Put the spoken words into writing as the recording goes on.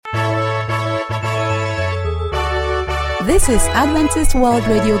This is Adventist World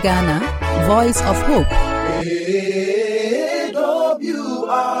Radio Ghana, Voice of Hope. AWR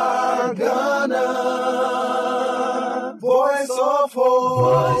Ghana, Voice of Hope.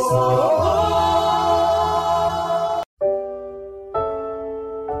 Voice of Hope.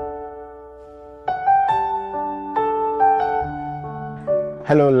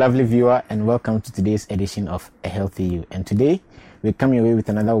 Hello, lovely viewer, and welcome to today's edition of A Healthy You. And today, we come your way with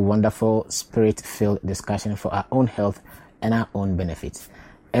another wonderful, spirit-filled discussion for our own health and our own benefits.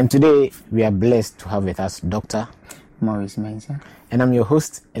 And today, we are blessed to have with us Dr. Maurice Mensah. And I'm your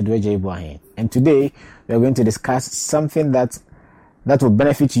host, Edward J. Boahen. And today, we are going to discuss something that will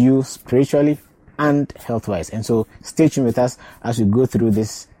benefit you spiritually and health-wise. And so, stay tuned with us as we go through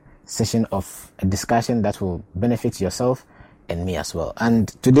this session of a discussion that will benefit yourself and me as well. And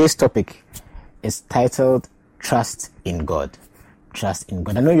today's topic is titled Trust in God. Trust in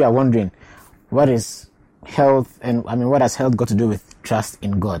God. I know you are wondering, what is health, and what has health got to do with trust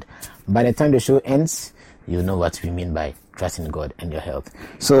in God? By the time the show ends, you know what we mean by trust in God and your health.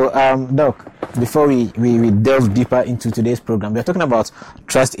 So, Doc, before we delve deeper into today's program, we're talking about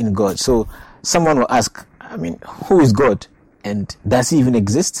trust in God. So, someone will ask, who is God, and does he even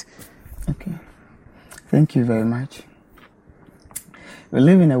exist? Okay. Thank you very much. We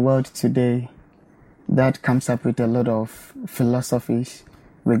live in a world today that comes up with a lot of philosophies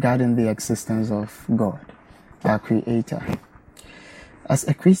regarding the existence of God, our Creator. As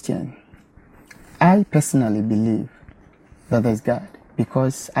a Christian, I personally believe that there's God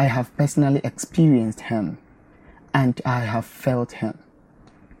because I have personally experienced Him and I have felt Him.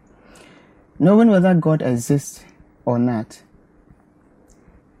 Knowing whether God exists or not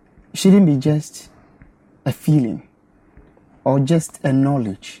shouldn't be just a feeling or just a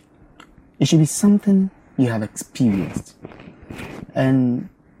knowledge. It should be something you have experienced. And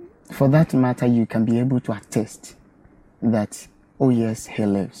for that matter, you can be able to attest that, oh yes, He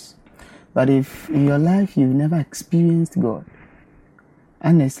lives. But if in your life you've never experienced God,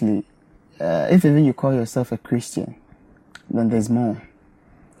 honestly, if even you call yourself a Christian, then there's more.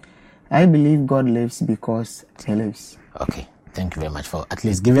 I believe God lives because He lives. Okay, thank you very much for at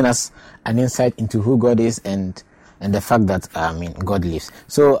least giving us an insight into who God is and the fact that God lives.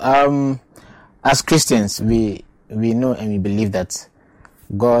 So, as Christians, we know and we believe that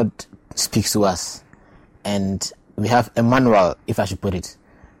God speaks to us, and we have a manual, if I should put it,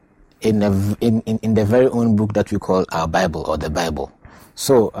 in the very own book that we call our Bible or the Bible.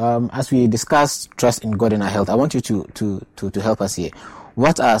 So, as we discuss trust in God and our health, I want you to help us here.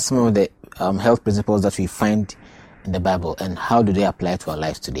 What are some of the health principles that we find in the Bible, and how do they apply to our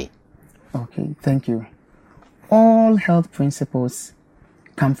lives today? Okay, thank you. All health principles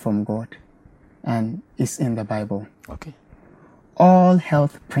come from God and is in the Bible. Okay. All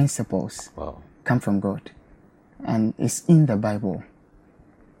health principles Wow. come from God and is in the Bible.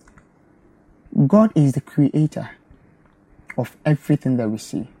 God is the creator of everything that we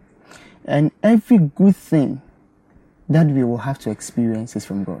see. And every good thing that we will have to experience is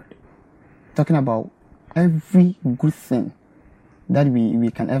from God. Talking about every good thing that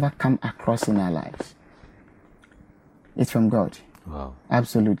we can ever come across in our lives. It's from God. Wow.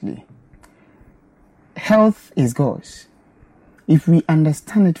 Absolutely. Health is God's. If we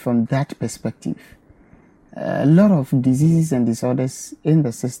understand it from that perspective, a lot of diseases and disorders in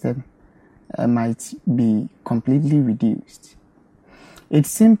the system might be completely reduced. It's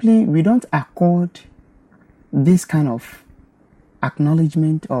simply we don't accord this kind of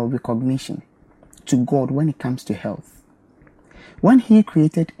acknowledgement or recognition to God when it comes to health. When He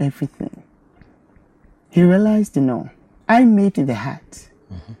created everything, He realized, I made the heart.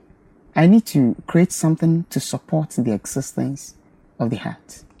 Mm-hmm. I need to create something to support the existence of the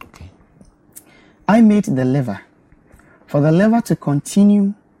heart. Okay. I made the liver. For the liver to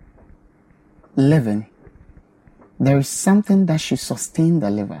continue living, there is something that should sustain the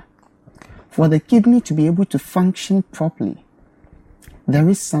liver. Okay. For the kidney to be able to function properly, there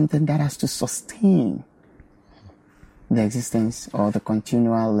is something that has to sustain the existence or the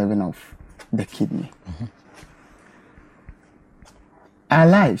continual living of the kidney. Mm-hmm. Our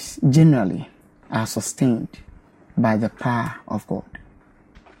lives generally are sustained by the power of God.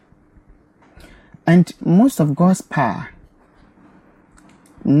 And most of God's power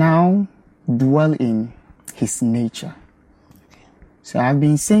now dwell in His nature. So I've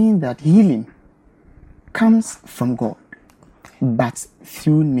been saying that healing comes from God, but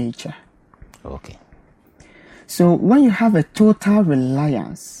through nature. Okay. So when you have a total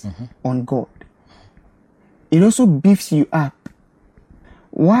reliance on God, it also beefs you up.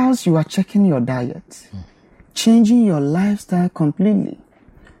 Whilst you are checking your diet, changing your lifestyle completely,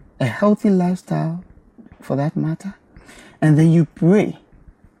 a healthy lifestyle for that matter, and then you pray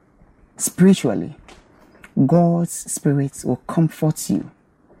spiritually, God's Spirit will comfort you.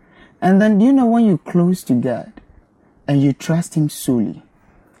 And then, do you know, when you're close to God and you trust Him solely,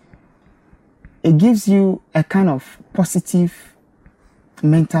 it gives you a kind of positive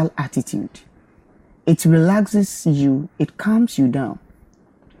mental attitude. It relaxes you, it calms you down.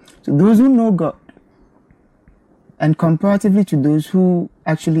 So those who know God, and comparatively to those who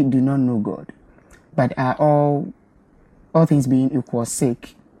actually do not know God, but are all things being equal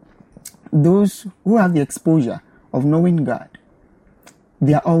sick, those who have the exposure of knowing God,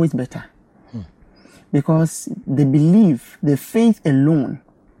 they are always better. Because they believe the faith alone,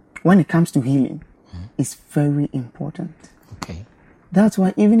 when it comes to healing, is very important. Okay. That's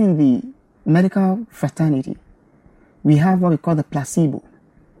why even in the medical fraternity, we have what we call the placebo,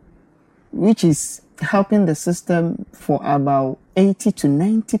 which is helping the system for about 80 to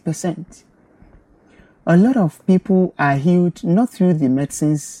 90%. A lot of people are healed not through the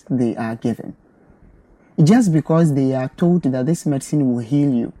medicines they are given, just because they are told that this medicine will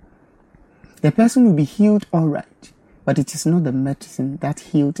heal you. The person will be healed all right, but it is not the medicine that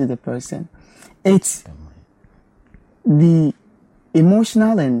healed the person. It's the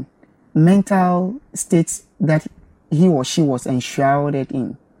emotional and mental states that he or she was enshrouded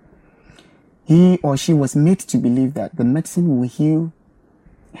in. He or she was made to believe that the medicine will heal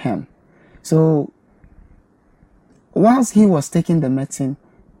him. So, whilst he was taking the medicine,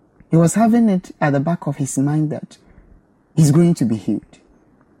 he was having it at the back of his mind that he's going to be healed.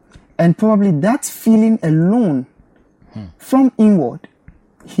 And probably that feeling alone from inward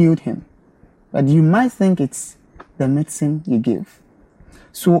healed him. But you might think it's the medicine you give.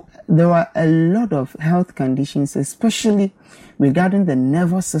 So there are a lot of health conditions, especially regarding the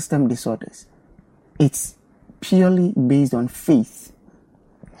nervous system disorders. It's purely based on faith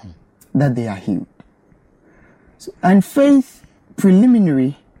that they are healed. So, and faith,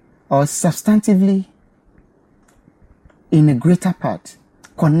 preliminary or substantively, in a greater part,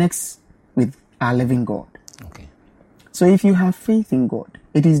 connects with our living God. Okay. So if you have faith in God,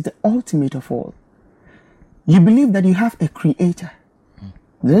 it is the ultimate of all. You believe that you have a creator.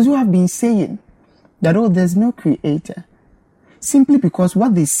 Those who have been saying that, oh, there's no creator, simply because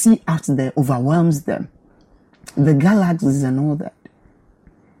what they see out there overwhelms them. The galaxies and all that.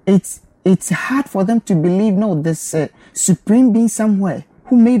 It's hard for them to believe, no, there's a supreme being somewhere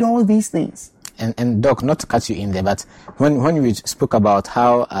who made all these things. And Doc, not to cut you in there, but when we spoke about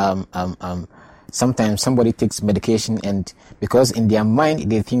how sometimes somebody takes medication and because in their mind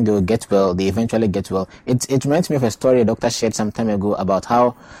they think they will get well, they eventually get well. It reminds me of a story a doctor shared some time ago about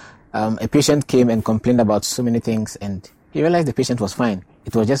how a patient came and complained about so many things and he realized the patient was fine.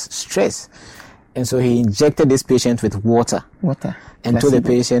 It was just stress. And so he injected this patient with water. And told the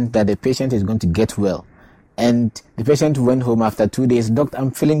patient that the patient is going to get well. And the patient went home after 2 days. Doctor,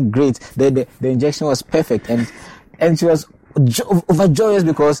 I'm feeling great. The injection was perfect. And she was overjoyous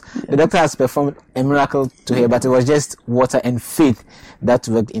because the doctor has performed a miracle to her, but it was just water and faith that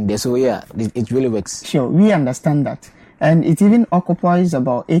worked in there. So yeah, it really works. Sure, we understand that. And it even occupies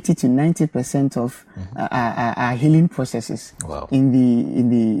about 80 to 90% of our healing processes in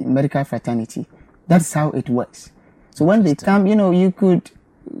the medical fraternity. That's how it works. So when they come, you could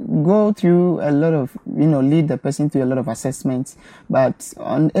go through a lot of, lead the person through a lot of assessments, but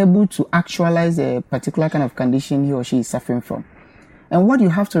unable to actualize a particular kind of condition he or she is suffering from. And what you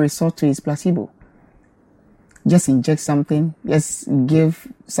have to resort to is placebo. Just inject something, just give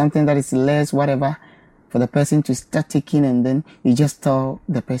something that is less, whatever, for the person to start taking, and then you just tell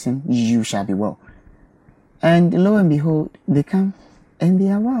the person, you shall be well. And lo and behold, they come and they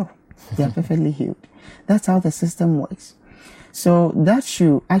are well. They are perfectly healed. That's how the system works. So that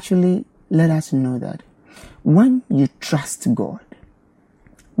should actually let us know that when you trust God,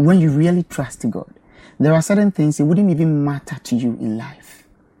 when you really trust God, there are certain things it wouldn't even matter to you in life.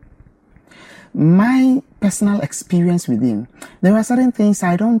 My personal experience with Him, there are certain things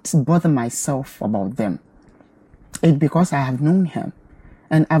I don't bother myself about them. It's because I have known Him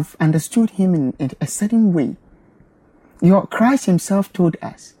and I've understood Him in a certain way. Christ Himself told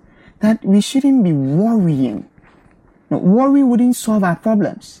us that we shouldn't be worrying. No, worry wouldn't solve our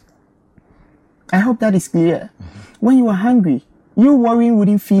problems. I hope that is clear. When you are hungry, you worrying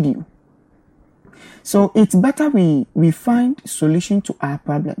wouldn't feed you. So it's better we find solution to our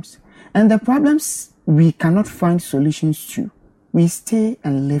problems. And the problems we cannot find solutions to, we stay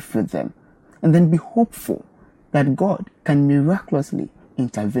and live with them. And then be hopeful that God can miraculously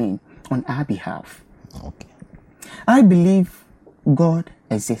intervene on our behalf. Okay. I believe God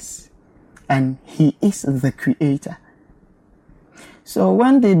exists and He is the creator. So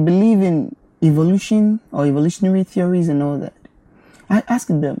when they believe in evolution or evolutionary theories and all that, I ask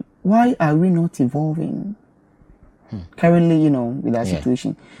them, why are we not evolving? Currently, with our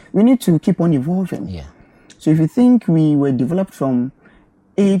situation, we need to keep on evolving. Yeah. So if you think we were developed from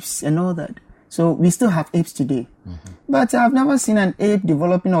apes and all that, so we still have apes today. But I've never seen an ape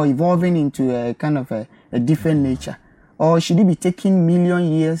developing or evolving into a kind of a different nature. Or should it be taking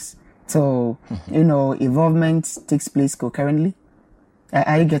million years till, evolvement takes place concurrently?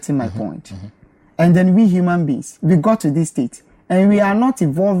 Are you getting my point? And then we human beings, we got to this state and we are not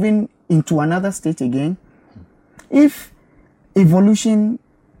evolving into another state again. If evolution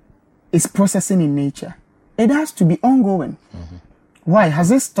is processing in nature, it has to be ongoing. Why?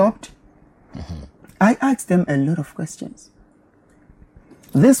 Has it stopped? I asked them a lot of questions.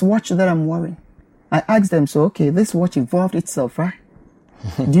 This watch that I'm wearing, I asked them, so okay, this watch evolved itself, right?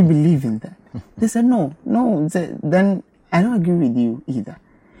 Do you believe in that? They said, no. Then I don't agree with you either.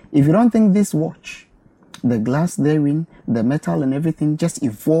 If you don't think this watch, the glass therein, the metal and everything just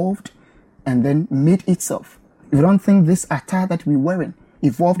evolved and then made itself. If you don't think this attire that we're wearing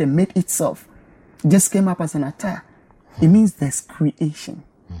evolved and made itself, just came up as an attire, it means there's creation.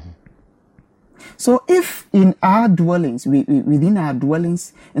 So if in our dwellings, within our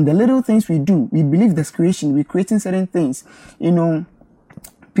dwellings, in the little things we do, we believe there's creation, we're creating certain things,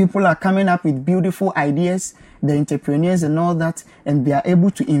 people are coming up with beautiful ideas, the entrepreneurs and all that, and they are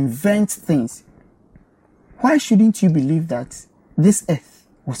able to invent things. Why shouldn't you believe that this earth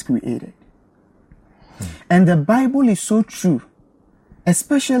was created? And the Bible is so true,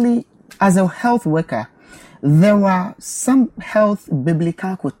 especially as a health worker. There were some health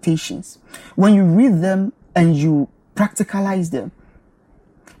biblical quotations. When you read them and you practicalize them,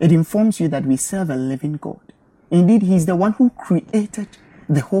 it informs you that we serve a living God. Indeed, He's the one who created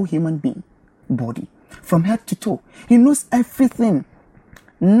the whole human being body from head to toe. He knows everything.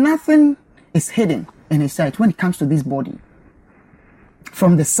 Nothing is hidden in His sight when it comes to this body.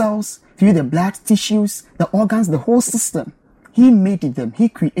 From the cells, through the blood, tissues, the organs, the whole system. He made them. He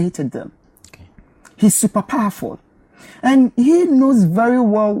created them. He's super powerful. And He knows very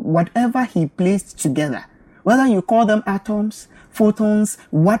well whatever He placed together. Whether you call them atoms, photons,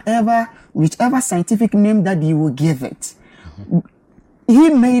 whatever, whichever scientific name that you will give it. He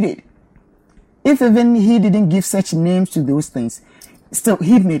made it. If even He didn't give such names to those things, still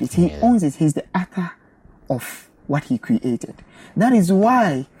He made it. He owns it. He's the author of what He created. That is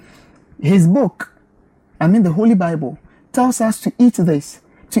why His book, the Holy Bible, tells us to eat this,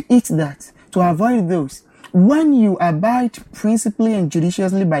 to eat that, to avoid those. When you abide principally and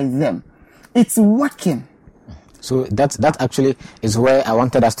judiciously by them, it's working. So that actually is where I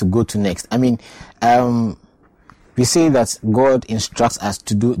wanted us to go to next. We say that God instructs us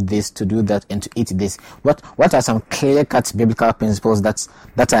to do this, to do that, and to eat this. What are some clear-cut biblical principles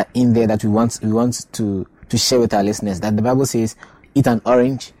that are in there that we want to share with our listeners? That the Bible says, eat an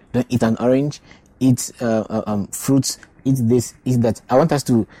orange, don't eat an orange, eat fruits, eat this, eat that. I want us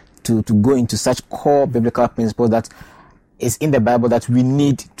to go into such core biblical principles that is in the Bible that we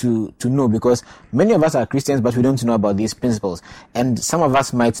need to know, because many of us are Christians, but we don't know about these principles. And some of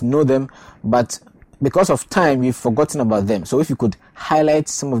us might know them, but because of time, we've forgotten about them. So if you could highlight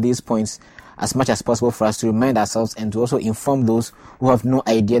some of these points as much as possible for us to remind ourselves and to also inform those who have no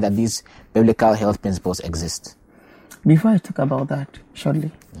idea that these biblical health principles exist. Before I talk about that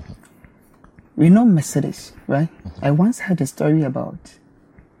shortly, we know Mercedes, right? I once heard a story about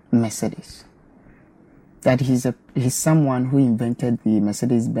Mercedes. That he's someone who invented the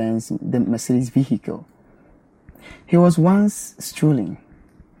Mercedes-Benz, the Mercedes vehicle. He was once strolling,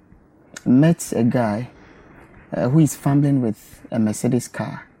 met a guy who is fumbling with a Mercedes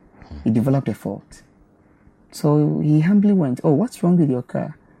car. He developed a fault. So he humbly went, "Oh, what's wrong with your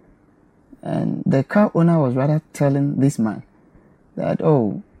car?" And the car owner was rather telling this man that,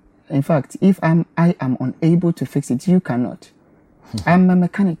 "Oh, in fact, if I am unable to fix it, you cannot. I'm a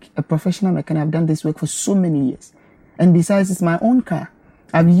mechanic, a professional mechanic. I've done this work for so many years. And besides, it's my own car.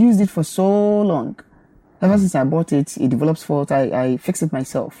 I've used it for so long. Ever since I bought it, it develops fault. I fix it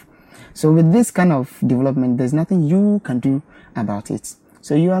myself. So with this kind of development, there's nothing you can do about it.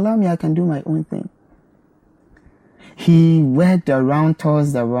 So you allow me, I can do my own thing." He worked around,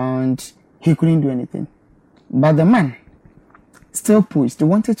 tossed around. He couldn't do anything. But the man still pushed. He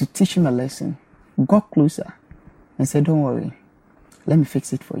wanted to teach him a lesson. Got closer and said, "Don't worry. Let me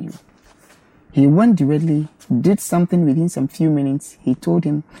fix it for you." He went directly, did something within some few minutes. He told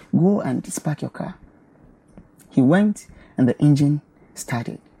him, "Go and spark your car." He went and the engine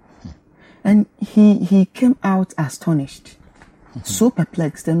started. And he came out astonished, so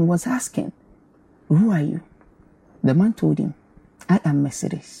perplexed, and was asking, "Who are you?" The man told him, "I am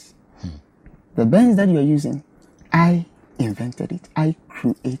Mercedes." The Benz that you're using, I invented it. I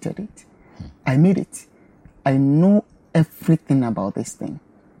created it. I made it. I know everything about this thing.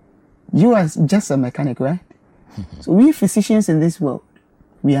 You are just a mechanic, right? So we physicians in this world,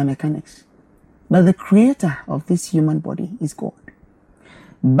 we are mechanics. But the creator of this human body is God.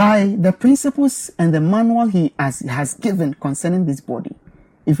 By the principles and the manual he has given concerning this body,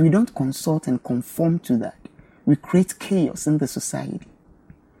 if we don't consult and conform to that, we create chaos in the society.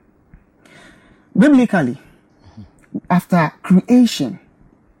 Biblically, after creation,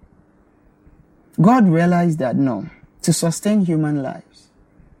 God realized that no, to sustain human lives,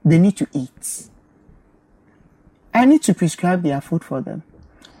 they need to eat. I need to prescribe their food for them.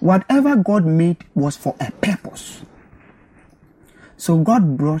 Whatever God made was for a purpose. So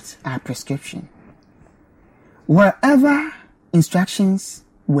God brought our prescription. Wherever instructions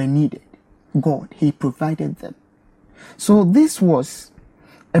were needed, He provided them. So this was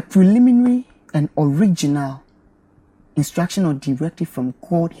a preliminary and original instruction or directive from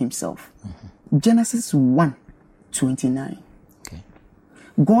God Himself. Genesis 1:29. Okay.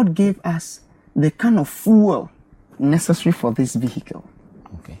 God gave us the kind of fuel necessary for this vehicle.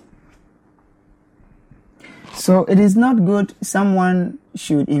 Okay. So it is not good someone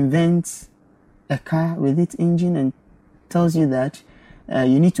should invent a car with its engine and tells you that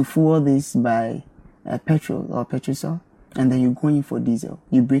you need to fuel this by petrol or petrol, and then you go in for diesel.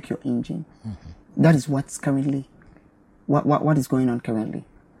 You break your engine. That is what's currently, what is going on currently.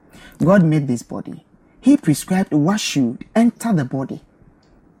 God made this body. He prescribed what should enter the body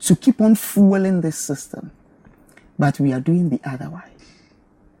to keep on fueling this system. But we are doing the otherwise.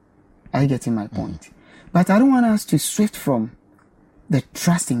 Are you getting my point? But I don't want us to shift from the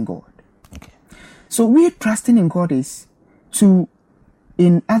trust in God. Okay. So we trusting in God is to,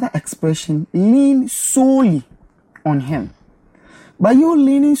 in other expression, lean solely on Him. But you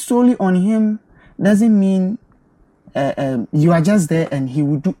leaning solely on Him doesn't mean you are just there and He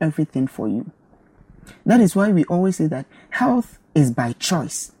will do everything for you. That is why we always say that health is by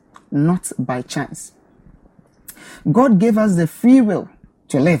choice, not by chance. God gave us the free will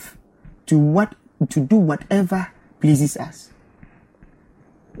to live, to do whatever pleases us.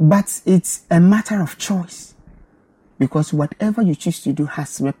 But it's a matter of choice, because whatever you choose to do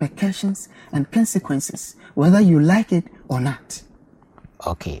has repercussions and consequences, whether you like it or not.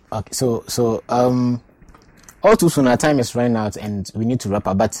 Okay. So all too soon our time is running out and we need to wrap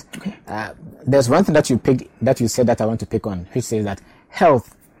up. But there's one thing that you said that I want to pick on, which says that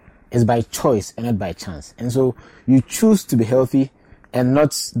health is by choice and not by chance. And so you choose to be healthy and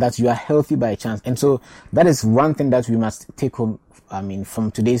not that you are healthy by chance. And so that is one thing that we must take home,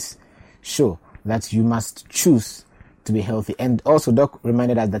 from today's show, that you must choose to be healthy. And also Doc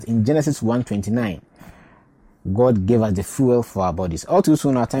reminded us that in Genesis 1:29, God gave us the fuel for our bodies. All too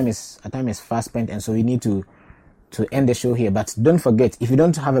soon our time is fast spent, and so we need to end the show here. But don't forget, if you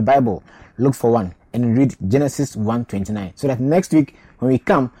don't have a Bible, look for one and read Genesis 1:29, so that next week when we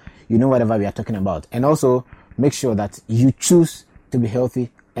come, you know whatever we are talking about. And also make sure that you choose to be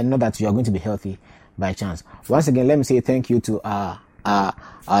healthy and not that you are going to be healthy by chance. Once again, let me say thank you to our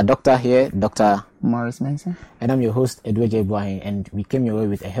doctor here, Dr. Morris Mensah. And I'm your host, Edward J. Boahen, and we came your way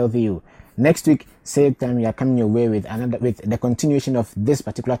with a healthy you. Next week, same time, we are coming your way with the continuation of this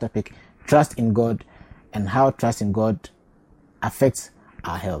particular topic, trust in God, and how trust in God affects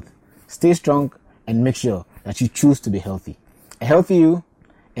our health. Stay strong and make sure that you choose to be healthy. A healthy you,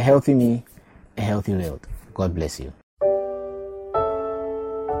 a healthy me, a healthy world. God bless you.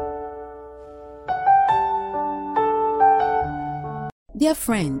 Dear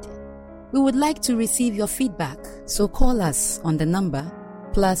friend, we would like to receive your feedback, so call us on the number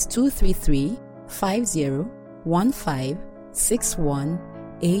 +233 50 15 61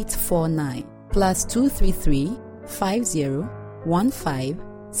 849 +233 50 15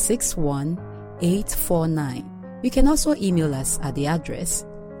 61 849. You can also email us at the address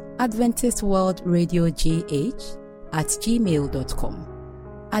adventistworldradiogh@gmail.com.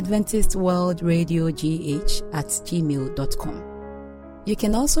 adventistworldradiogh@gmail.com. You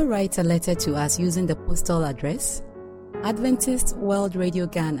can also write a letter to us using the postal address Adventist World Radio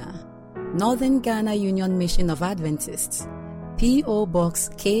Ghana, Northern Ghana Union Mission of Adventists, P.O. Box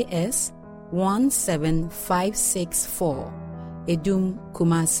KS 17564, Edum,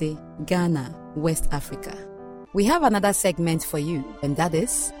 Kumasi, Ghana, West Africa. We have another segment for you, and that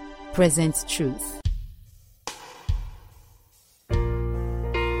is Present Truth.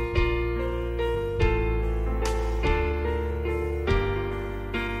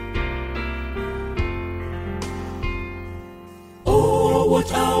 What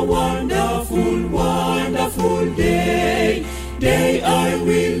a wonderful, wonderful day I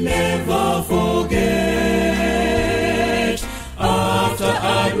will never forget.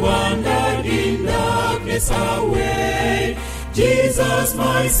 darkness away. Jesus,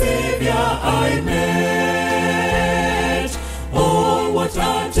 my Savior, I met. Oh, what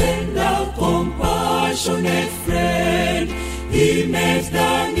a tender, compassionate friend. He met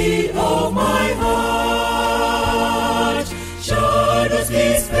the need of my heart. Shadows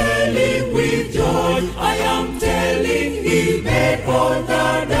dispelling with joy, I am telling, He made all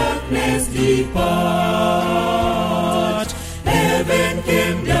the darkness depart. Heaven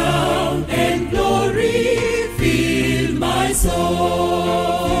came down and glory filled my soul.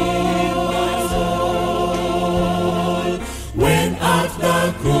 When at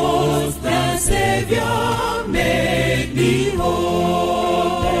the cross the Savior made me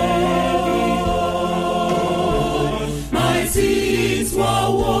whole, my sins were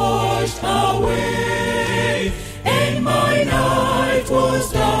washed away, and my night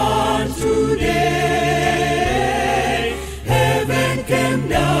was done today. Heaven came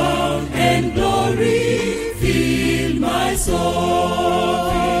down and glory filled my soul.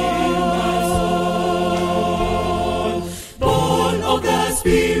 Born of the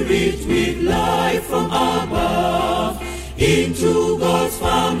Spirit with life from above, into God's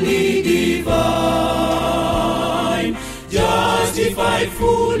family divine, justified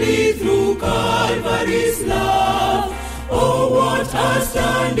fully through Calvary's love. Oh, what a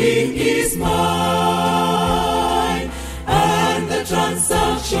standing is mine! And the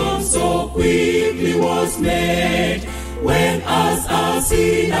transaction so quickly was made, when as a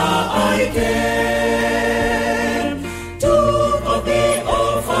sinner I came. Took of the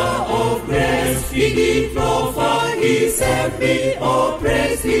offer of grace, He did proffer, He saved me, oh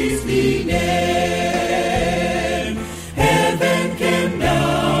praise His name. Heaven came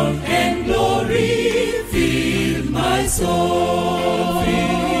down and glory filled my soul,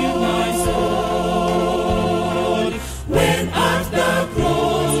 filled my soul. When at the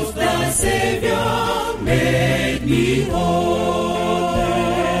cross the Savior made me whole,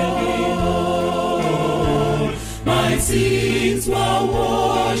 my sins were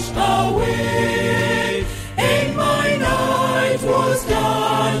washed away, and my night was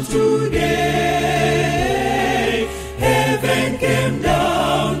done today. Heaven came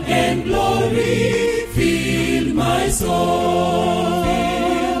down and glory filled my soul,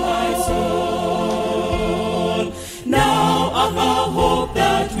 filled my soul. Now I have hope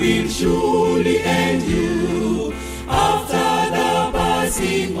that will surely endure after the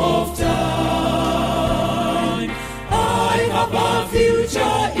passing of time. I have a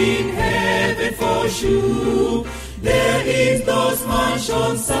future in heaven for sure. There is those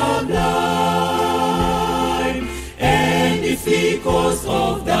mansions sublime, and it's because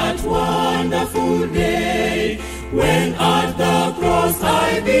of that wonderful day when at the cross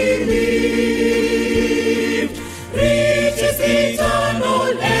I believed. Riches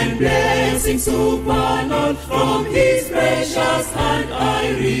eternal and blessings supernal from His precious hand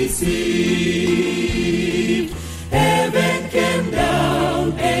I received. Heaven came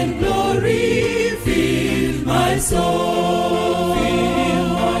down and glory filled my soul,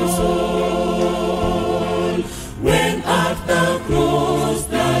 filled my soul. When at the cross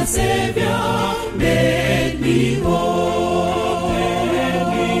the Savior made me whole,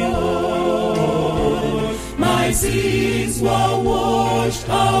 my sins were washed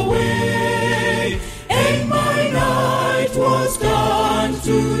away, and my night was done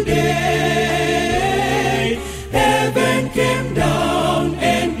today. Heaven came down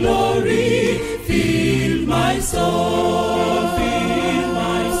and glory filled my soul, filled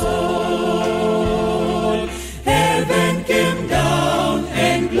my soul. Heaven came down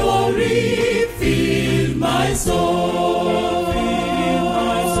and glory filled my soul, filled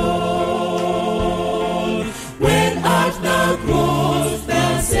my soul. When at the cross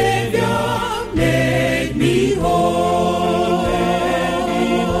the Savior made me whole,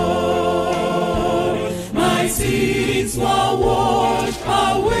 my sins were washed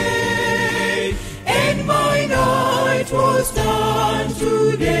away, and my night was done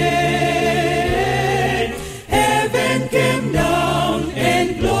today. Heaven came down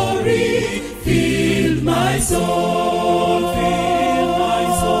and glory filled my soul, filled my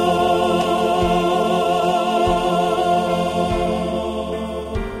soul.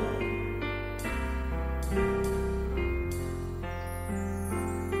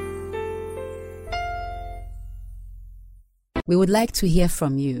 We would like to hear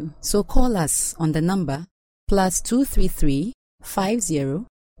from you, so call us on the number +233 50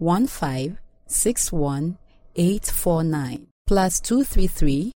 15 61 849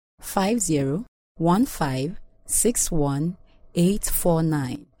 +233 50 15 61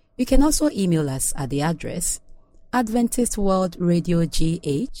 849. You can also email us at the address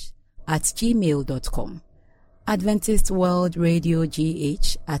AdventistWorldRadioGH@gmail.com.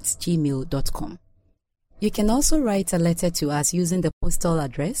 adventistworldradiogh@gmail.com. You can also write a letter to us using the postal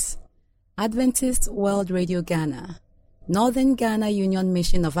address Adventist World Radio Ghana, Northern Ghana Union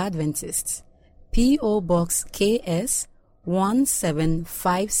Mission of Adventists, P.O. Box KS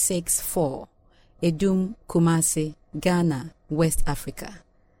 17564, Edum, Kumasi, Ghana, West Africa.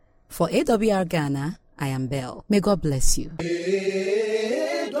 For AWR Ghana, I am Belle. May God bless you. AWR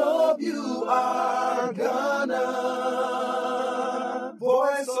Ghana,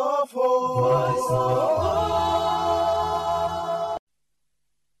 Voice of Hope.